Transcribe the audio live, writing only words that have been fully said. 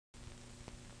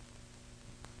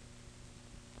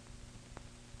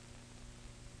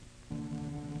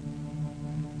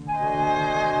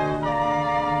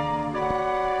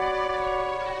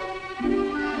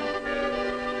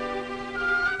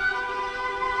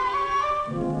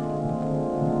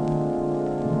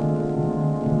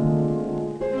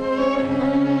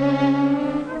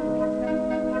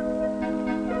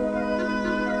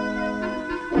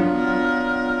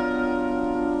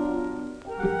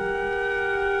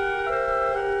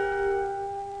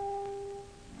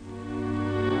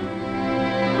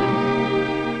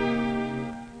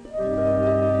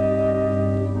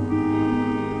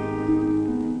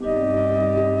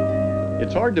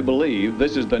It's hard to believe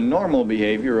this is the normal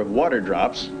behavior of water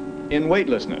drops in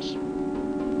weightlessness.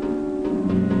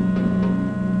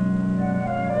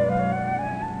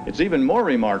 It's even more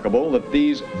remarkable that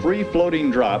these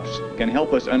free-floating drops can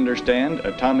help us understand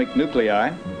atomic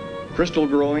nuclei, crystal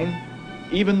growing,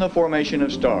 even the formation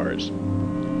of stars.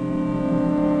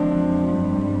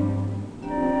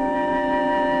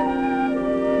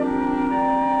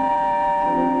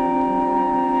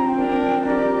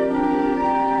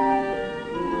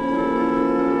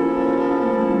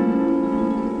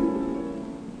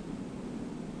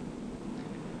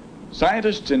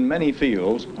 Scientists in many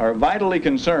fields are vitally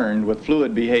concerned with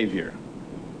fluid behavior.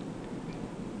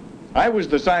 I was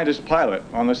the scientist pilot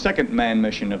on the second manned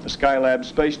mission of the Skylab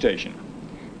space station.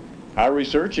 Our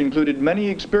research included many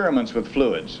experiments with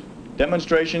fluids,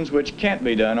 demonstrations which can't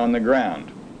be done on the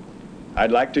ground.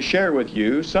 I'd like to share with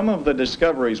you some of the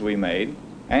discoveries we made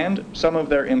and some of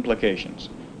their implications.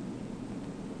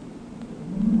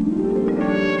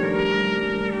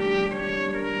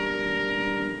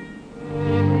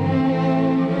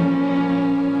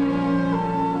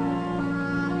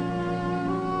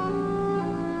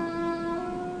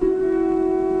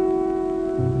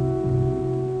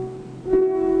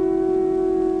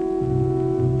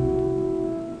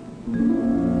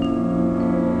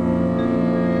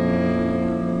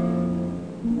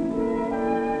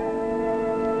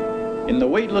 In the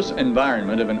weightless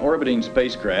environment of an orbiting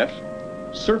spacecraft,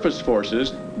 surface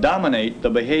forces dominate the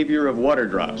behavior of water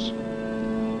drops.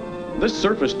 This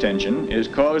surface tension is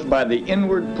caused by the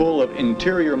inward pull of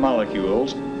interior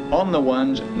molecules on the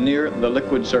ones near the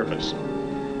liquid surface.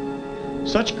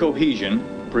 Such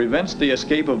cohesion prevents the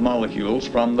escape of molecules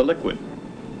from the liquid.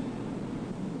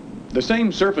 The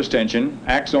same surface tension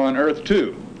acts on Earth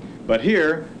too, but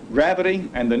here gravity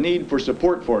and the need for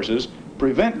support forces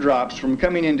prevent drops from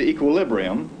coming into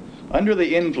equilibrium under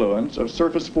the influence of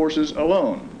surface forces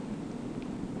alone.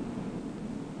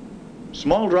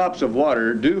 Small drops of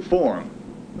water do form,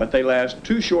 but they last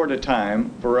too short a time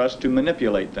for us to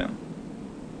manipulate them.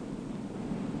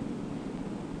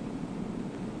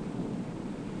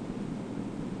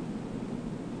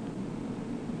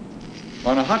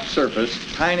 On a hot surface,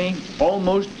 tiny,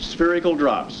 almost spherical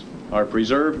drops are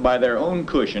preserved by their own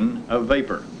cushion of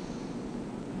vapor.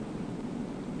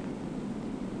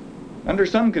 Under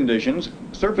some conditions,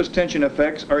 surface tension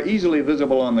effects are easily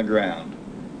visible on the ground,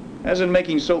 as in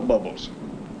making soap bubbles.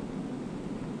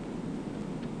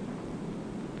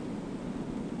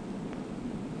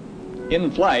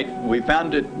 In flight, we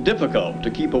found it difficult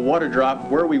to keep a water drop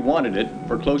where we wanted it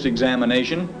for close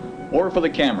examination or for the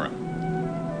camera.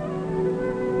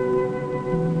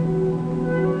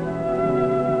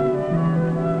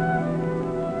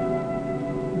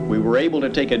 We were able to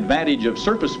take advantage of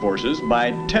surface forces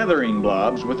by tethering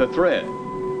blobs with a thread.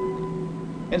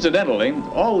 Incidentally,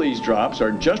 all these drops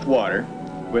are just water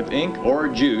with ink or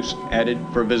juice added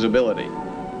for visibility.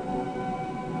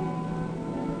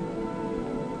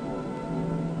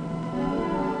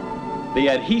 The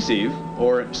adhesive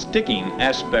or sticking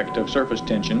aspect of surface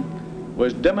tension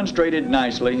was demonstrated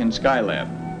nicely in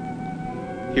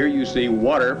Skylab. Here you see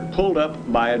water pulled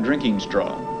up by a drinking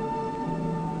straw.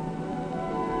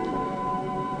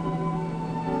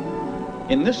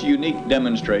 In this unique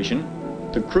demonstration,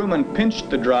 the crewman pinched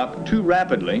the drop too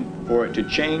rapidly for it to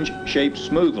change shape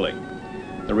smoothly.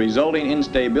 The resulting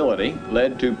instability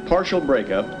led to partial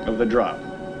breakup of the drop.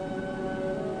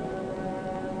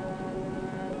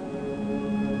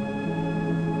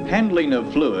 Handling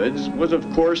of fluids was, of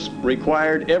course,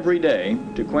 required every day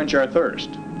to quench our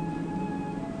thirst.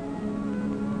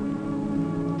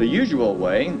 The usual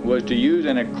way was to use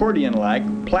an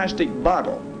accordion-like plastic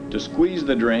bottle to squeeze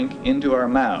the drink into our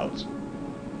mouths.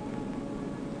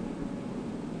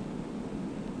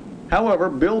 However,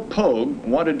 Bill Pogue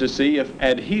wanted to see if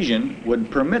adhesion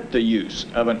would permit the use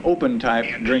of an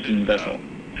open-type drinking vessel.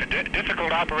 A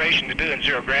difficult operation to do in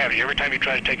zero gravity. Every time you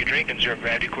try to take a drink in zero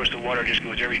gravity, of course, the water just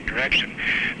goes every direction.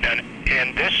 Now,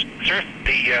 and this,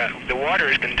 the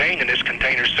water is contained in this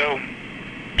container so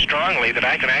strongly that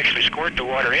I can actually squirt the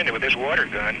water in there with this water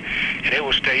gun, and it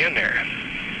will stay in there.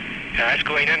 That's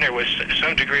going in there with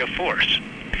some degree of force.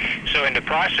 So in the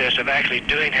process of actually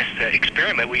doing this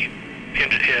experiment, we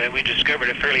discovered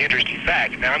a fairly interesting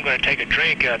fact. Now I'm going to take a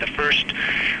drink, the first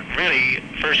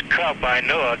cup I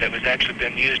know of that was actually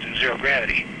been used in zero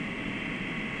gravity.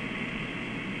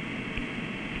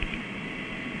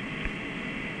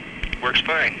 Works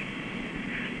fine.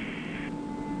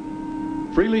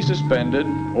 Freely suspended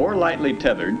or lightly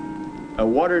tethered, a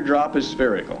water drop is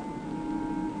spherical.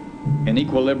 In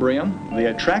equilibrium,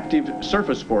 the attractive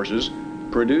surface forces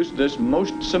produce this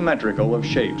most symmetrical of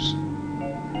shapes.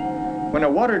 When a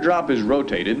water drop is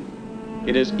rotated,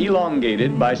 it is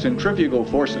elongated by centrifugal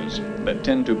forces that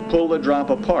tend to pull the drop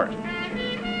apart.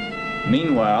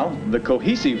 Meanwhile, the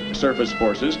cohesive surface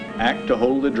forces act to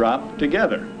hold the drop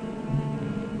together.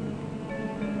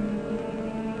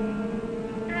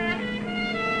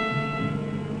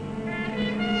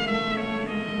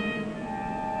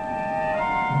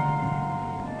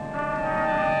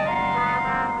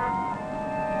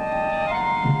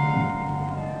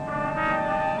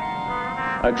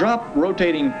 A drop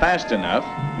rotating fast enough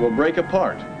will break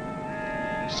apart.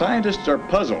 Scientists are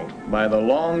puzzled by the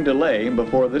long delay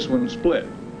before this one split.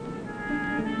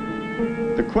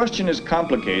 The question is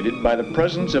complicated by the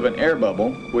presence of an air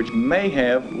bubble which may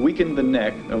have weakened the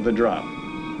neck of the drop.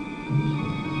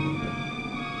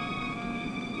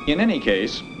 In any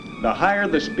case, the higher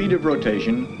the speed of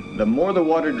rotation, the more the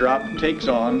water drop takes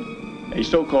on a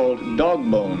so-called dog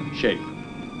bone shape.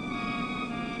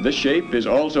 This shape is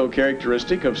also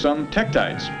characteristic of some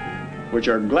tektites, which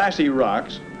are glassy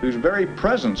rocks whose very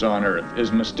presence on Earth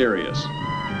is mysterious.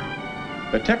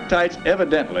 The tektites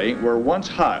evidently were once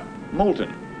hot,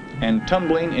 molten, and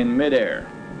tumbling in midair.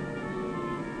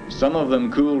 Some of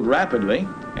them cooled rapidly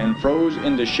and froze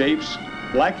into shapes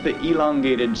like the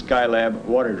elongated Skylab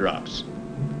water drops.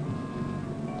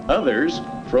 Others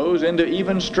froze into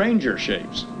even stranger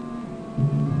shapes.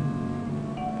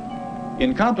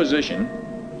 In composition,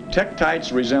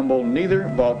 tektites resemble neither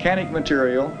volcanic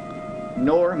material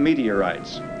nor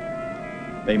meteorites.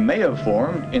 They may have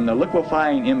formed in the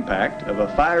liquefying impact of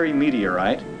a fiery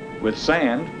meteorite with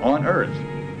sand on Earth.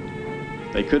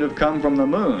 They could have come from the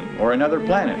moon or another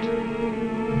planet.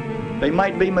 They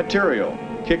might be material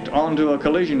kicked onto a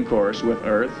collision course with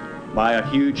Earth by a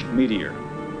huge meteor.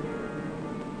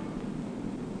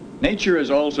 Nature has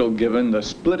also given the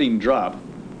splitting drop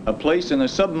a place in the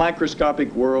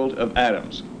submicroscopic world of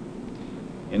atoms.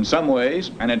 In some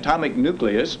ways, an atomic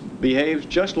nucleus behaves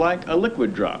just like a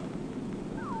liquid drop.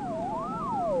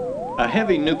 A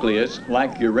heavy nucleus,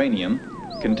 like uranium,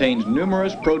 contains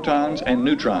numerous protons and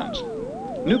neutrons,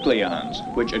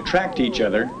 nucleons, which attract each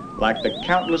other like the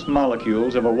countless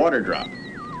molecules of a water drop.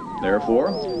 Therefore,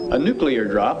 a nuclear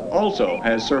drop also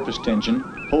has surface tension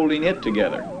holding it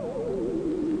together.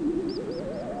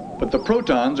 But the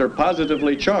protons are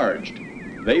positively charged.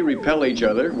 They repel each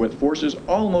other with forces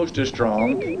almost as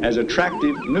strong as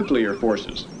attractive nuclear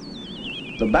forces.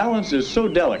 The balance is so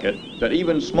delicate that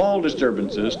even small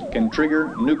disturbances can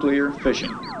trigger nuclear fission.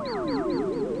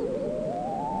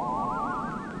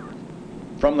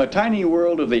 From the tiny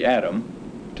world of the atom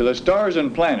to the stars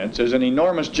and planets is an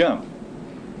enormous jump.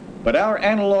 But our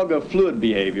analog of fluid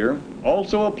behavior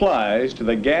also applies to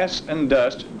the gas and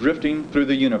dust drifting through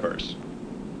the universe.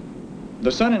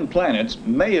 The sun and planets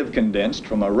may have condensed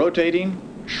from a rotating,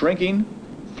 shrinking,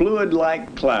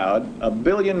 fluid-like cloud 1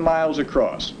 billion miles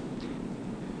across.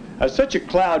 As such a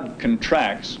cloud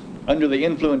contracts under the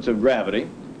influence of gravity,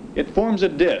 it forms a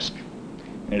disk,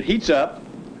 and it heats up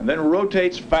and then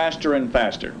rotates faster and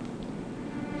faster.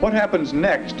 What happens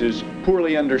next is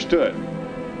poorly understood,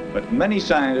 but many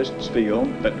scientists feel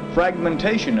that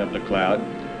fragmentation of the cloud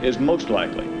is most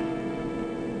likely.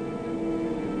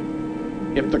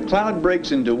 If the cloud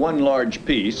breaks into one large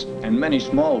piece and many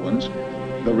small ones,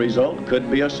 the result could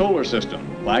be a solar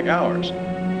system like ours.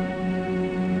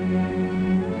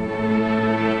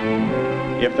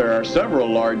 If there are several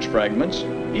large fragments,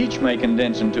 each may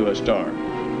condense into a star.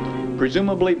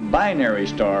 Presumably binary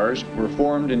stars were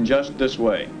formed in just this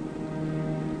way.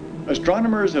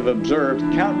 Astronomers have observed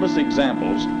countless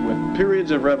examples with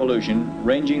periods of revolution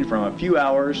ranging from a few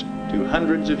hours to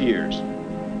hundreds of years.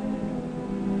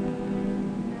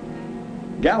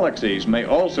 Galaxies may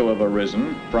also have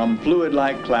arisen from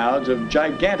fluid-like clouds of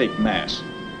gigantic mass.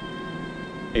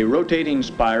 A rotating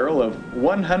spiral of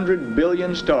 100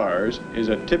 billion stars is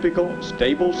a typical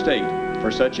stable state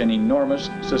for such an enormous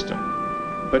system.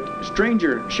 But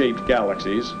stranger-shaped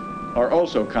galaxies are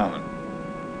also common.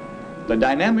 The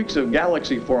dynamics of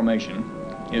galaxy formation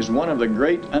is one of the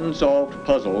great unsolved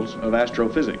puzzles of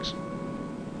astrophysics.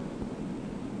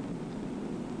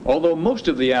 Although most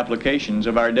of the applications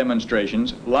of our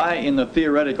demonstrations lie in the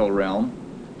theoretical realm,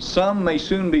 some may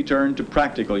soon be turned to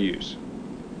practical use.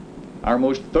 Our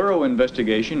most thorough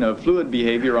investigation of fluid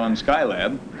behavior on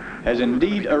Skylab has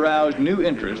indeed aroused new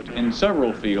interest in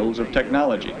several fields of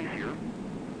technology.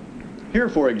 Here,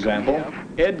 for example,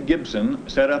 Ed Gibson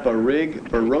set up a rig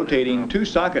for rotating 2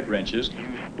 socket wrenches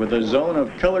with a zone of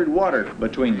colored water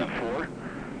between them.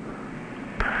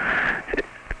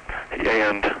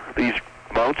 And these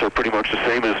mounts are pretty much the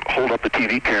same as hold up the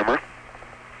TV camera.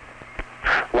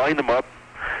 Line them up,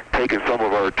 taking some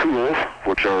of our tools,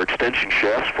 which are extension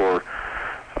shafts for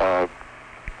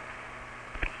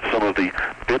some of the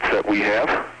bits that we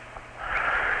have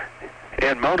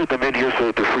and mounted them in here so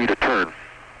that they're free to turn.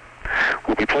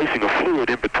 We'll be placing a fluid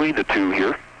in between the two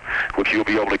here, which you'll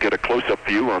be able to get a close-up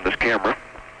view on this camera.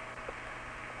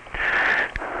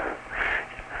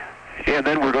 And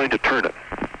then we're going to turn it.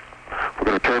 We're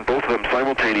going to turn both of them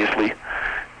simultaneously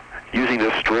using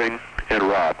this string and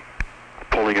rod,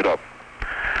 pulling it up.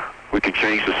 We can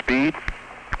change the speed,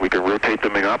 we can rotate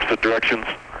them in opposite directions,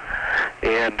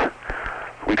 and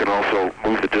we can also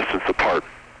move the distance apart.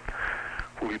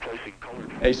 We'll be placing colored.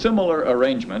 A similar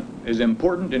arrangement is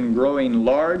important in growing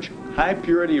large,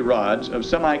 high-purity rods of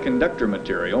semiconductor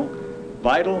material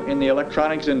vital in the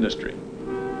electronics industry.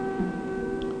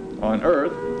 On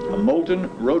Earth, a molten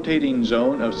rotating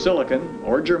zone of silicon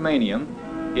or germanium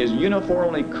is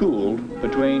uniformly cooled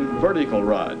between vertical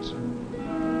rods.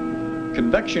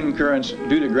 Convection currents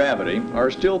due to gravity are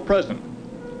still present,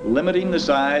 limiting the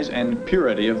size and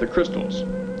purity of the crystals.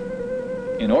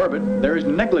 In orbit, there is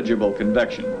negligible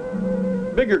convection.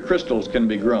 Bigger crystals can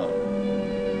be grown.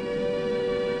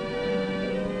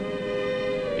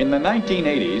 In the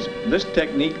 1980s, this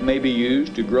technique may be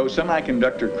used to grow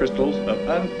semiconductor crystals of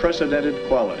unprecedented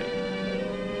quality.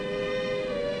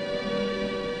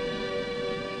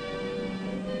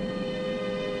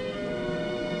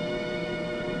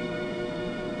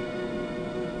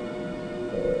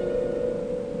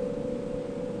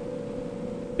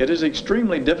 It is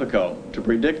extremely difficult to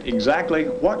predict exactly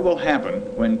what will happen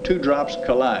when two drops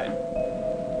collide.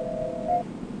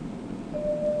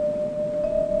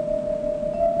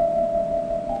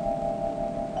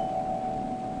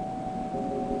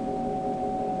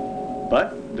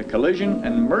 But the collision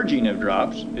and merging of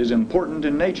drops is important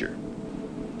in nature.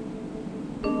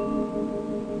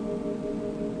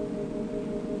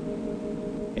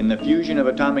 In the fusion of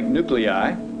atomic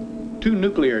nuclei, two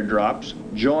nuclear drops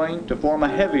join to form a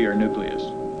heavier nucleus.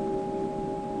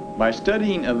 By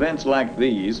studying events like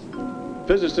these,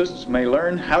 physicists may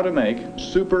learn how to make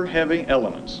super heavy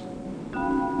elements.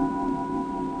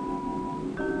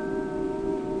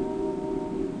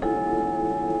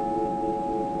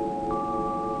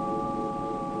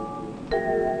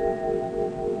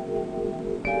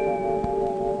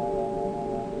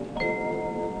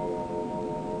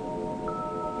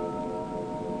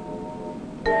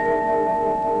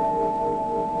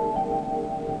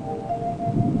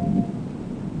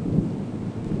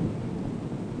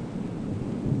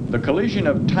 The collision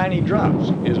of tiny drops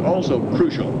is also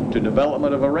crucial to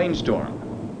development of a rainstorm.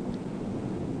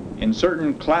 In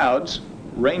certain clouds,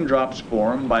 raindrops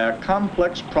form by a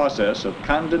complex process of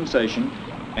condensation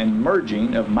and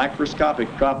merging of microscopic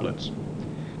droplets.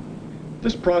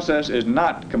 This process is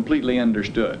not completely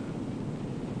understood.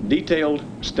 Detailed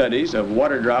studies of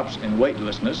water drops in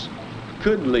weightlessness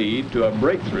could lead to a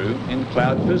breakthrough in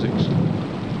cloud physics.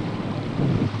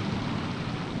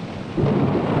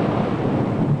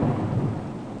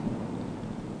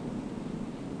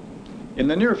 In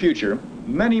the near future,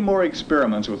 many more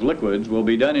experiments with liquids will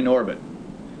be done in orbit.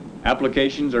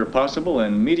 Applications are possible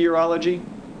in meteorology,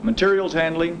 materials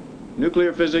handling,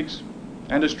 nuclear physics,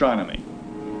 and astronomy.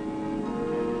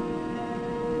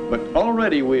 But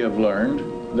already we have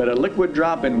learned that a liquid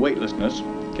drop in weightlessness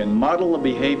can model the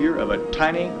behavior of a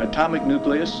tiny atomic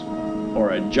nucleus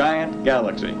or a giant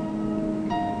galaxy.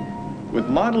 With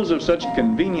models of such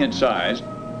convenient size,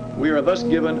 we are thus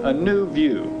given a new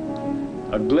view,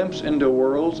 a glimpse into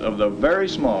worlds of the very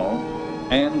small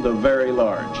and the very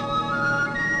large.